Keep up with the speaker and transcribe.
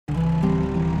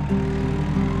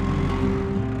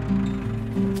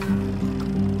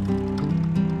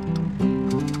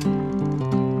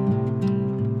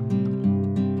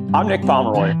I'm Nick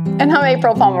Pomeroy. And I'm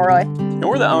April Pomeroy. And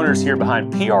we're the owners here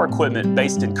behind PR Equipment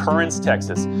based in Kerens,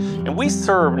 Texas. And we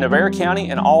serve Navarre County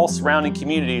and all surrounding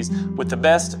communities with the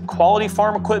best quality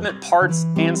farm equipment, parts,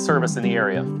 and service in the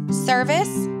area. Service,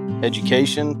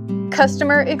 education,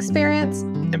 customer experience,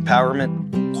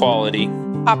 empowerment, quality,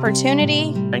 opportunity,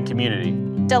 and community.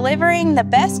 Delivering the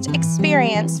best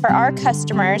experience for our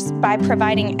customers by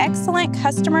providing excellent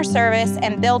customer service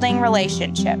and building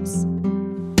relationships.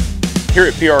 Here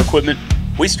at PR Equipment,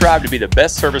 we strive to be the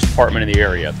best service department in the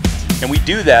area. And we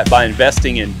do that by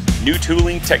investing in new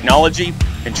tooling, technology,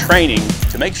 and training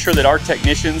to make sure that our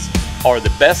technicians are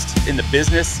the best in the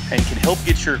business and can help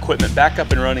get your equipment back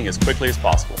up and running as quickly as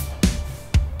possible.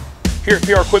 Here at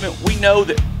PR Equipment, we know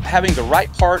that having the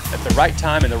right part at the right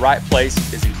time in the right place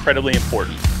is incredibly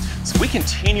important. So we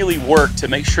continually work to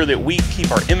make sure that we keep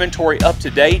our inventory up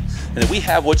to date and that we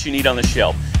have what you need on the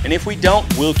shelf. And if we don't,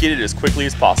 we'll get it as quickly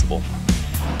as possible.